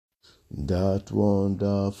that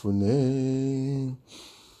wonderful name,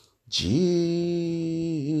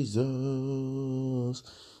 Jesus,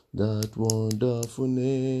 that wonderful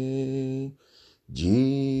name,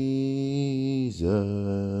 Jesus,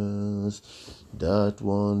 that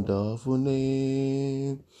wonderful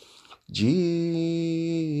name, Jesus,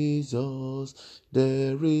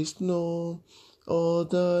 there is no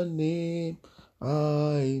other name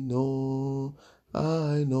I know,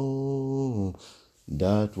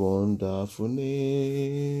 that wonderful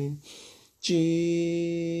name,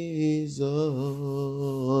 Jesus,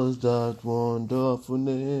 that wonderful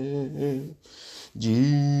name,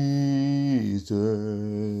 Jesus,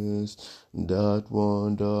 that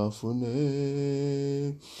wonderful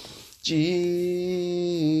name, Jesus,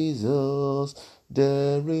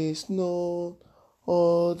 there is no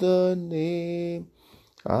other name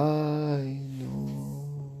I know.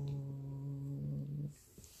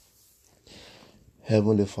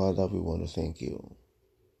 Heavenly Father, we want to thank you.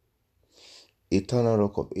 Eternal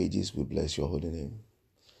Rock of Ages, we bless your holy name.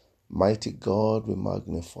 Mighty God, we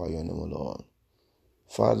magnify your name, O Lord.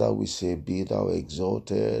 Father, we say, be thou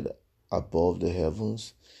exalted above the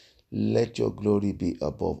heavens. Let your glory be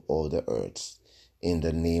above all the earths. In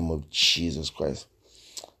the name of Jesus Christ.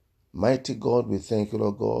 Mighty God, we thank you,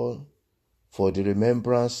 Lord God, for the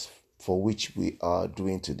remembrance for which we are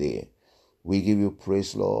doing today. We give you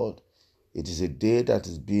praise, Lord. It is a day that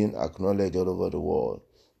is being acknowledged all over the world.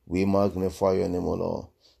 We magnify your name, O Lord.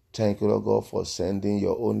 Thank you, Lord God, for sending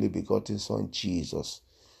your only begotten Son, Jesus,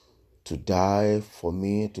 to die for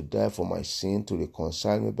me, to die for my sin, to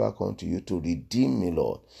reconcile me back unto you, to redeem me,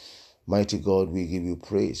 Lord. Mighty God, we give you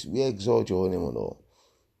praise. We exalt your name, O Lord.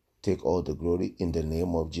 Take all the glory in the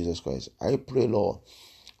name of Jesus Christ. I pray, Lord,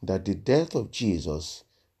 that the death of Jesus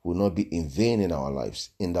will not be in vain in our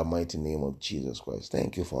lives, in the mighty name of Jesus Christ.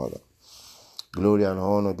 Thank you, Father. Glory and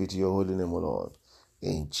honor be to your holy name, O Lord.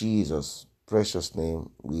 In Jesus' precious name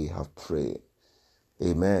we have prayed.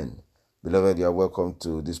 Amen. Beloved, you are welcome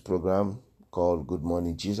to this program called Good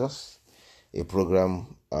Morning Jesus, a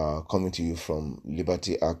program coming to you from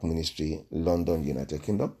Liberty Ark Ministry, London, United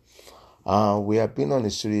Kingdom. We have been on a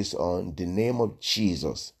series on the name of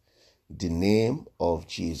Jesus. The name of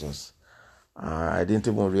Jesus. I didn't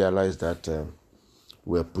even realize that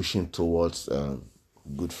we're pushing towards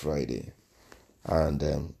Good Friday. And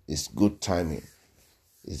it's good timing.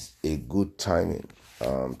 It's a good timing.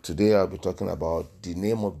 Today I'll be talking about the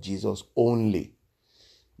name of Jesus only.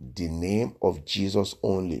 The name of Jesus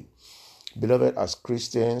only. Beloved, as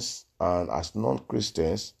Christians and as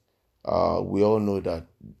non-Christians, we all know that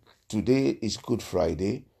today is Good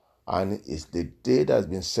Friday, and it's the day that's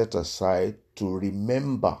been set aside to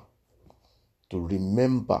remember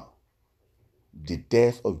the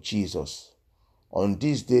death of Jesus. On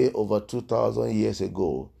this day, over 2,000 years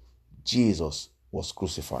ago, Jesus was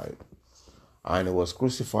crucified. And he was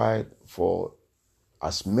crucified for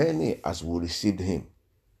as many as will receive him.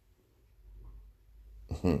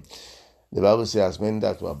 The Bible says, as many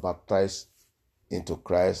that were baptized into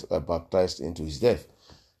Christ are baptized into his death.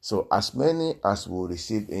 So as many as will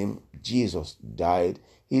receive him, Jesus died.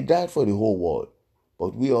 He died for the whole world.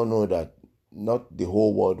 But we all know that not the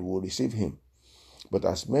whole world will receive him. But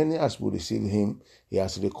as many as will receive him, he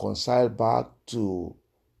has reconciled back to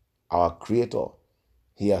our Creator.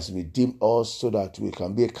 He has redeemed us so that we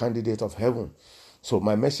can be a candidate of heaven. So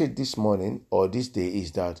my message this morning or this day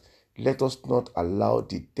is that let us not allow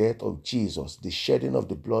the death of Jesus, the shedding of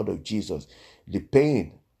the blood of Jesus, the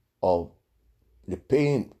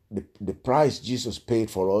price Jesus paid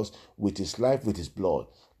for us with his life, with his blood.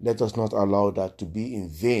 Let us not allow that to be in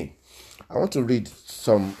vain. I want to read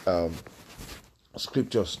some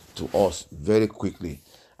scriptures to us very quickly.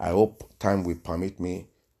 I hope time will permit me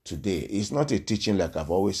today. It's not a teaching like I've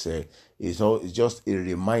always said. It's just a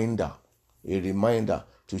reminder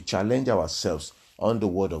to challenge ourselves on the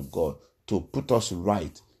word of God, to put us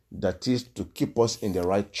right, that is, to keep us in the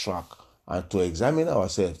right track, and to examine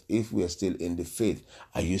ourselves if we are still in the faith.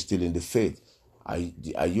 Are you still in the faith? Have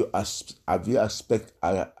you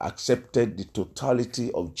accepted the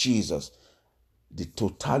totality of Jesus? The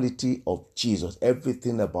totality of Jesus,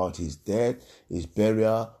 everything about his death, his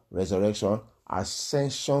burial, resurrection,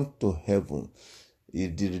 ascension to heaven, the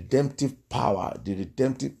redemptive power, the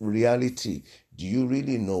redemptive reality. Do you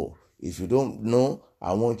really know? If you don't know,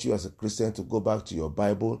 I want you as a Christian to go back to your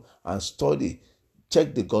Bible and study.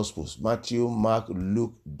 Check the Gospels, Matthew, Mark,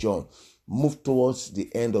 Luke, John. Move towards the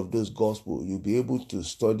end of those Gospels. You'll be able to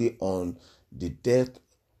study on the death,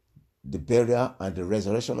 the burial, and the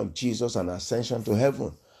resurrection of Jesus and ascension to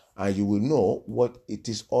heaven. And you will know what it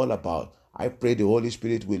is all about. I pray the Holy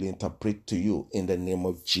Spirit will interpret to you in the name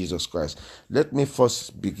of Jesus Christ. Let me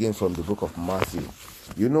first begin from the book of Matthew.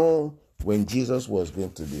 You know, when Jesus was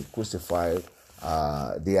going to be crucified,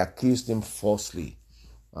 they accused him falsely.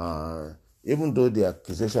 Even though the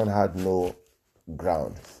accusation had no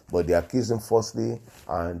ground, but they accused him falsely,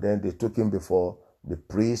 and then they took him before the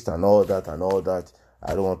priest and all that and all that.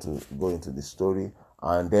 I don't want to go into the story.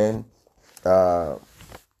 And then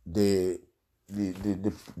the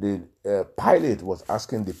Pilate was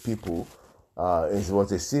asking the people. It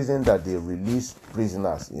was a season that they released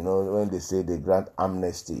prisoners, when they say they grant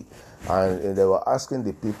amnesty. And they were asking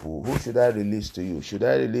the people, who should I release to you? Should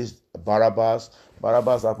I release Barabbas?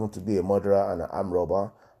 Barabbas happened to be a murderer and an armed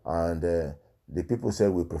robber. And the people said,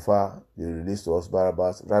 we prefer the release to us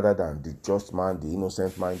Barabbas rather than the just man, the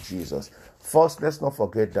innocent man, Jesus. First, let's not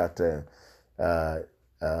forget that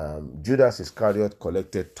Judas Iscariot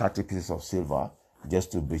collected 30 pieces of silver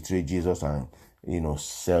just to betray Jesus and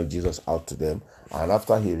sell Jesus out to them. And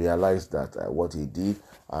after he realized that what he did,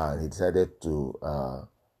 and he decided to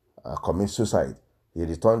commit suicide, he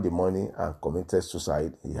returned the money and committed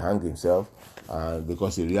suicide. He hanged himself, and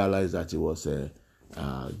because he realized that he was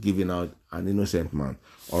giving out an innocent man.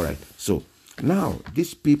 All right. So now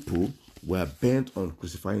these people were bent on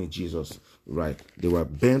crucifying Jesus. Right? They were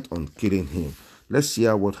bent on killing him. Let's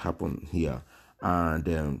hear what happened here.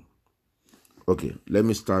 And okay, let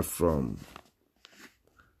me start from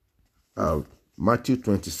Matthew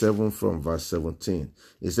 27 from verse 17.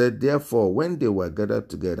 It said, therefore, when they were gathered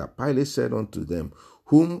together, Pilate said unto them,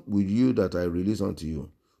 whom will you that I release unto you,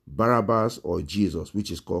 Barabbas or Jesus, which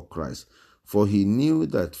is called Christ? For he knew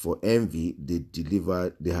that for envy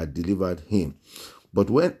they had delivered him. But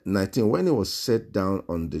when he was set down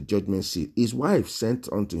on the judgment seat, his wife sent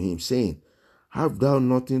unto him, saying, have thou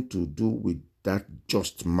nothing to do with that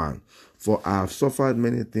just man? For I have suffered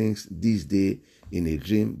many things this day in a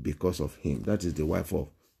dream because of him. That is the wife of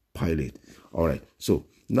Pilate. All right. So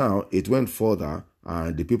now it went further,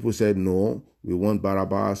 and the people said, no, we want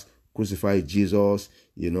Barabbas, crucify Jesus,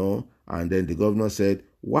 And then the governor said,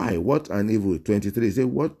 why? What an evil. 23, he said,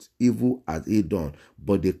 what evil has he done?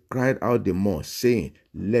 But they cried out the more, saying,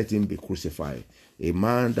 let him be crucified. A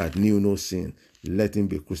man that knew no sin, let him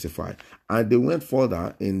be crucified. And they went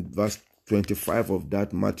further in verse 25 of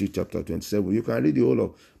that Matthew chapter 27. You can read the whole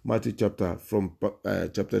of Matthew chapter from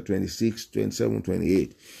chapter 26, 27,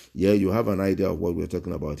 28. Yeah, you have an idea of what we're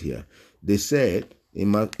talking about here. They said,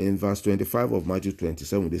 in verse 25 of Matthew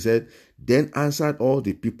 27, they said, then answered all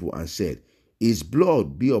the people and said, his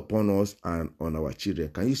blood be upon us and on our children.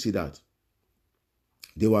 Can you see that?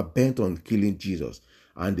 They were bent on killing Jesus.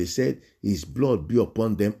 And they said, his blood be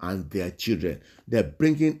upon them and their children. They're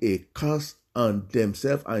bringing a curse on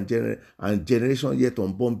themselves and generation yet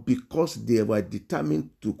unborn because they were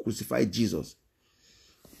determined to crucify Jesus.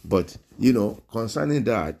 But, concerning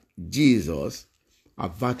that, Jesus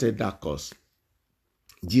averted that curse.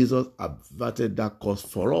 Jesus averted that curse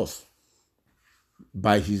for us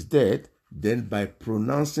by his death, then by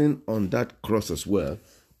pronouncing on that cross as well.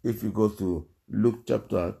 If you go to Luke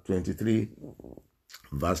chapter 23,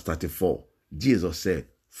 verse 34, Jesus said,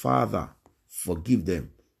 Father, forgive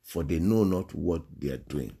them, for they know not what they are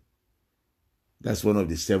doing. That's one of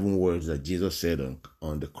the 7 words that Jesus said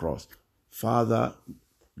on the cross. Father,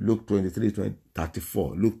 Luke 23,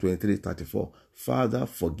 34, Luke 23, 34, Father,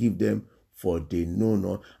 forgive them, for they know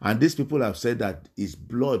not. And these people have said that his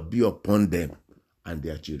blood be upon them and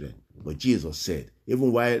their children. But Jesus said,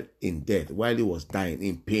 even while in death, while he was dying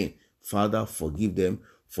in pain, Father, forgive them,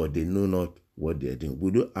 for they know not what they are doing.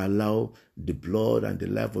 Will you allow the blood and the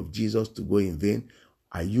life of Jesus to go in vain?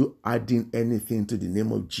 Are you adding anything to the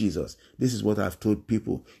name of Jesus? This is what I've told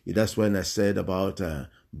people. That's when I said about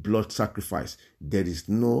blood sacrifice. There is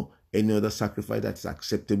no any other sacrifice that is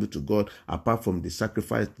acceptable to God apart from the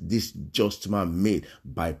sacrifice this just man made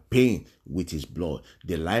by paying with his blood.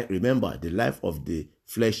 Remember, the life of the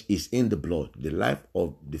flesh is in the blood. The life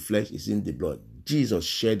of the flesh is in the blood. Jesus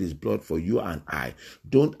shed his blood for you and I.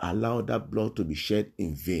 Don't allow that blood to be shed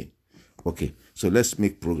in vain. Okay, so let's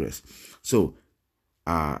make progress. So,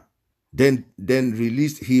 then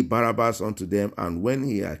released he Barabbas unto them, and when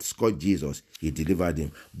he had scourged Jesus, he delivered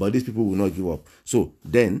him. But these people will not give up. So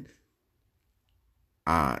then,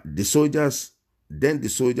 the soldiers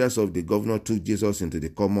of the governor took Jesus into the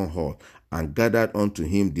common hall and gathered unto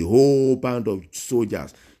him the whole band of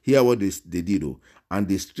soldiers. Hear what they did, and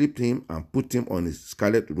they stripped him and put him on his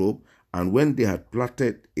scarlet robe. And when they had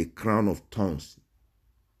plaited a crown of thorns,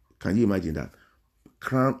 can you imagine that?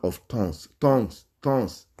 Crown of thorns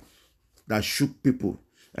that shook people.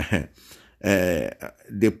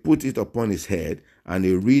 They put it upon his head, and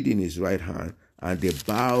a reed in his right hand, and they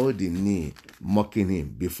bowed the knee, mocking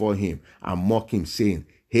him before him, and mock him, saying,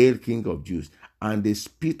 Hail, King of Jews. And they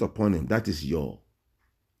spit upon him. That is your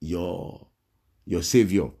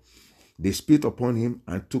Savior. They spit upon him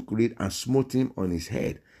and took reed and smote him on his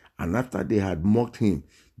head. And after they had mocked him,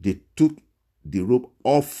 they took the robe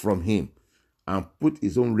off from him and put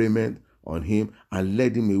his own raiment on him and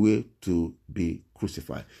led him away to be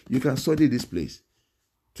crucified. You can study this place.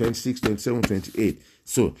 26, 27, 28.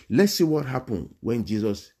 So let's see what happened when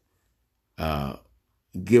Jesus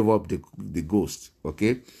gave up the ghost.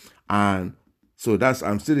 Okay. And so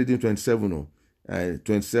I'm still reading 27,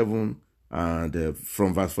 27 and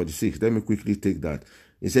from verse 46. Let me quickly take that.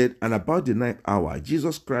 He said, and about the 9th hour,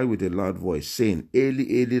 Jesus cried with a loud voice, saying, Eli,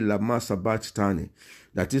 Eli, lama sabachthani.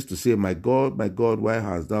 That is to say, my God, why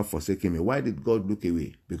hast thou forsaken me? Why did God look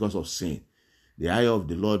away? Because of sin. The eye of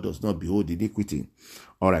the Lord does not behold iniquity.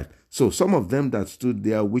 All right. So some of them that stood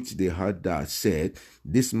there, which they heard that, said,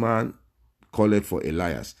 this man called for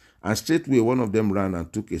Elias. And straightway one of them ran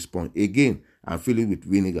and took a sponge again and filled it with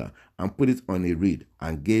vinegar and put it on a reed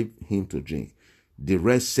and gave him to drink. The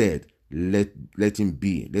rest said, let him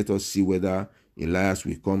be. Let us see whether Elias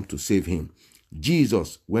will come to save him.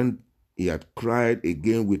 Jesus, when he had cried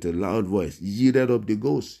again with a loud voice, yielded up the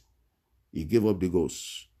ghost. He gave up the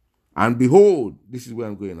ghost. And behold, this is where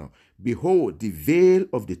I'm going now. Behold, the veil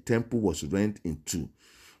of the temple was rent in two,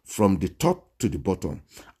 from the top to the bottom,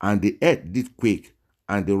 and the earth did quake,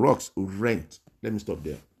 and the rocks rent. Let me stop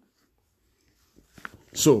there.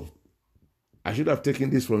 So, I should have taken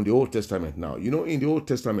this from the Old Testament now. You know, in the Old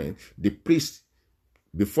Testament, the priest,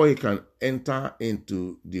 before he can enter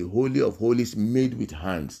into the Holy of Holies made with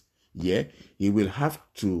hands, he will have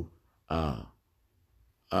to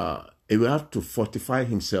fortify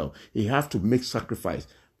himself. He have to make sacrifice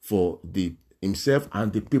for himself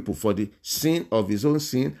and the people, for the sin of his own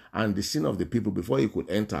sin and the sin of the people. Before he could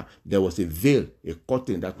enter, there was a veil, a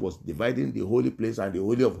curtain that was dividing the holy place and the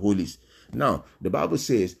Holy of Holies. Now, the Bible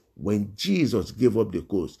says when Jesus gave up the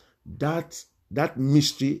ghost, that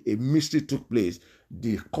mystery, a mystery took place.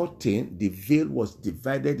 The curtain, the veil was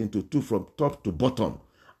divided into two from top to bottom.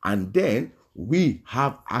 And then we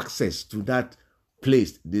have access to that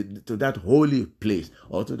place, to that holy place,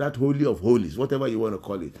 or to that Holy of Holies, whatever you want to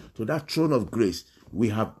call it, to that throne of grace. We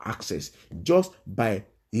have access. Just by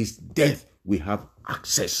his death, we have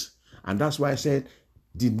access. And that's why I said,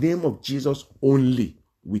 the name of Jesus only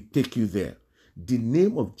will take you there. The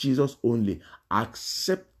name of Jesus only,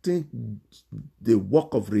 accepting the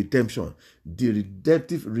work of redemption, the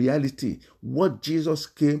redemptive reality, what Jesus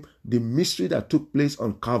came, the mystery that took place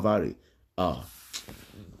on Calvary.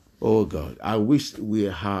 Oh God, I wish we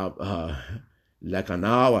have like an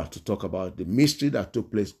hour to talk about the mystery that took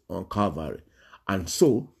place on Calvary. And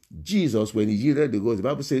so Jesus, when he yielded the ghost, the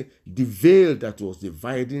Bible says the veil that was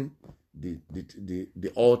dividing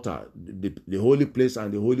the altar, the holy place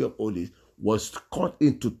and the Holy of Holies, was cut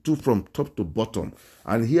into two from top to bottom.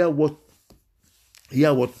 And hear what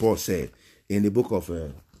Paul said in the book of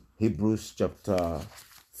Hebrews chapter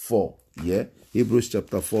 4. Hebrews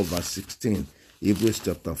chapter 4 verse 16. Hebrews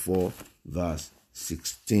chapter 4 verse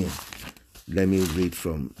 16. Let me read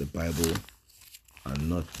from the Bible and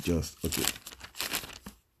not just, okay.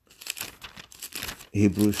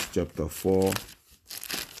 Hebrews chapter 4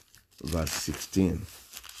 verse 16.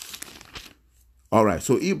 All right,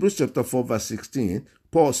 so Hebrews chapter 4 verse 16,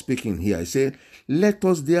 Paul speaking here, he said, let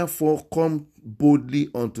us therefore come boldly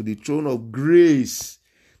unto the throne of grace,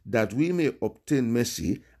 that we may obtain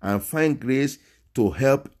mercy and find grace to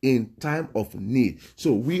help in time of need.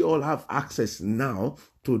 So we all have access now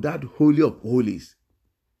to that Holy of Holies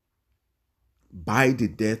by the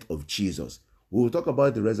death of Jesus. We will talk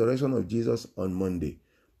about the resurrection of Jesus on Monday.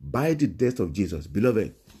 By the death of Jesus.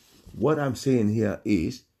 Beloved, what I'm saying here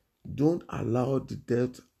is, don't allow the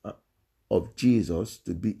death of Jesus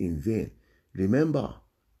to be in vain. Remember,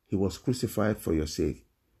 he was crucified for your sake.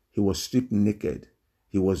 He was stripped naked.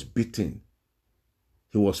 He was beaten.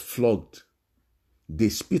 He was flogged. They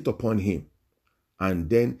spit upon him. And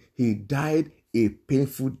then he died a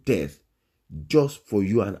painful death just for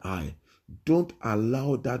you and I. Don't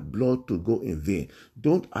allow that blood to go in vain.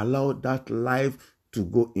 Don't allow that life to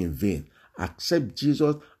go in vain. Accept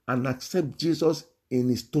Jesus and accept Jesus in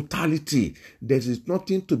his totality. There is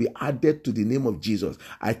nothing to be added to the name of Jesus.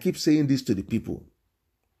 I keep saying this to the people.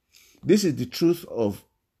 This is the truth of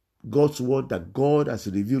God's word that God has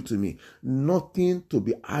revealed to me. Nothing to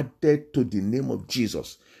be added to the name of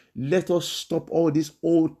Jesus. Let us stop all this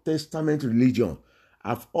Old Testament religion.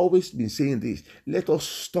 I've always been saying this. Let us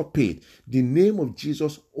stop it. The name of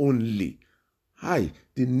Jesus only.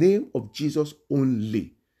 The name of Jesus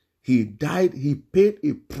only. He died, he paid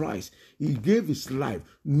a price, he gave his life.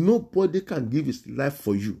 Nobody can give his life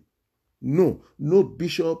for you. No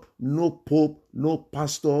bishop, no pope, no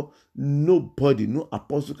pastor, nobody, no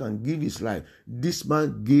apostle can give his life. This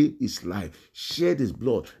man gave his life, shed his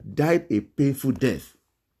blood, died a painful death.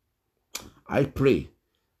 I pray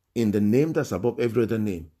in the name that's above every other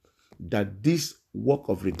name that this work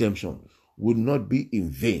of redemption would not be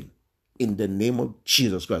in vain. In the name of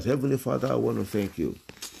Jesus Christ. Heavenly Father, I want to thank you.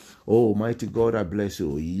 Oh, mighty God, I bless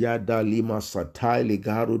you. Yada lima satai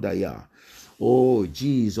ligaru daya. Oh,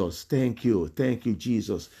 Jesus, thank you. Thank you,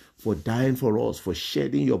 Jesus, for dying for us, for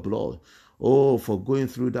shedding your blood. Oh, for going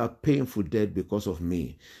through that painful death because of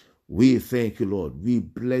me. We thank you, Lord. We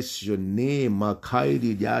bless your name.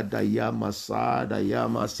 Makaidi yada yama sada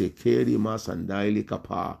yama sekeri masandaili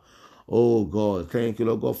kapa. Oh, God, thank you,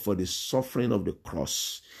 Lord God, for the suffering of the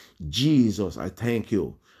cross. Jesus, I thank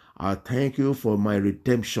you. I thank you for my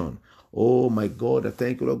redemption. Oh my God, I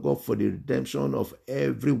thank you, Lord God, for the redemption of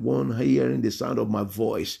everyone hearing the sound of my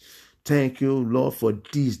voice. Thank you, Lord, for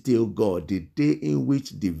this day, oh God, the day in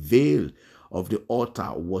which the veil of the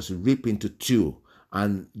altar was ripped into two,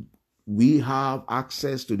 and we have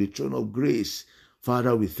access to the throne of grace.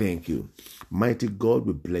 Father, we thank you. Mighty God,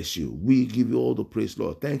 we bless you. We give you all the praise,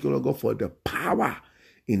 Lord. Thank you, Lord God, for the power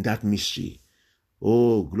in that mystery.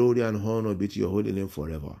 Oh, glory and honor be to your holy name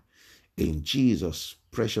forever. In Jesus'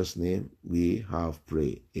 precious name, we have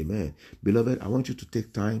prayed. Amen. Beloved, I want you to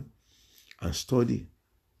take time and study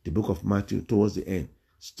the book of Matthew towards the end.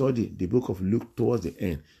 Study the book of Luke towards the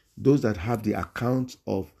end. Those that have the account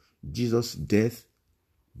of Jesus' death,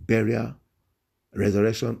 burial,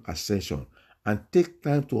 resurrection, ascension. And take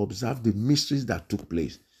time to observe the mysteries that took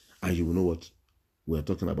place. And you will know what we're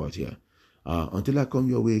talking about here. Until I come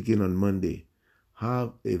your way again on Monday,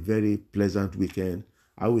 have a very pleasant weekend.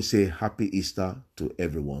 I will say happy Easter to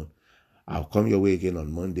everyone. I'll come your way again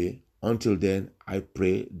on Monday. Until then, I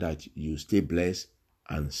pray that you stay blessed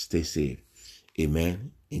and stay safe.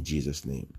 Amen. In Jesus' name.